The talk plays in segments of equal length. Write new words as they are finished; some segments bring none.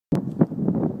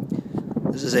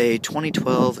This is a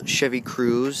 2012 Chevy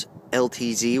Cruze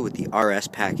LTZ with the RS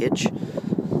package.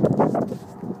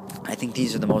 I think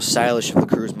these are the most stylish of the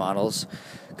Cruze models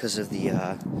because of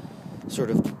the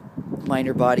sort of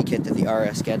minor body kit that the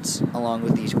RS gets, along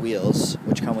with these wheels,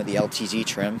 which come with the LTZ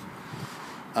trim.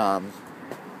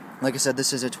 Like I said,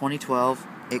 this is a 2012.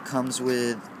 It comes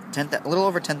with a little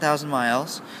over 10,000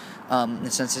 miles.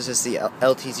 And since this is the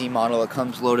LTZ model, it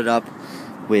comes loaded up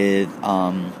with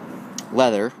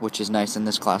leather, which is nice in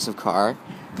this class of car.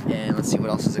 And let's see, what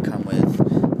else does it come with?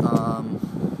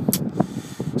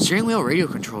 Steering wheel radio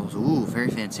controls. Ooh, very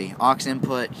fancy. Aux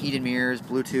input, heated mirrors,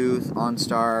 Bluetooth,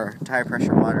 OnStar, tire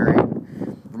pressure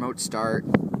monitoring, remote start.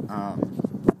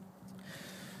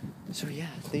 So yeah,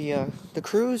 the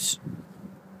Cruze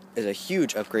is a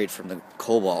huge upgrade from the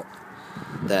Cobalt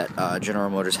that General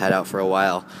Motors had out for a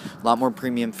while. A lot more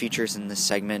premium features in this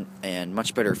segment and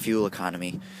much better fuel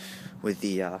economy with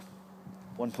the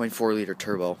 1.4 liter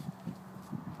turbo.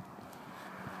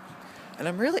 And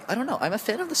I don't know, I'm a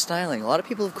fan of the styling. A lot of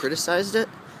people have criticized it.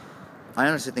 I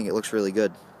honestly think it looks really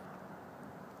good.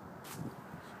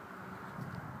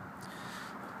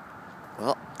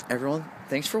 Well, everyone,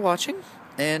 thanks for watching,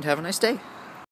 and have a nice day.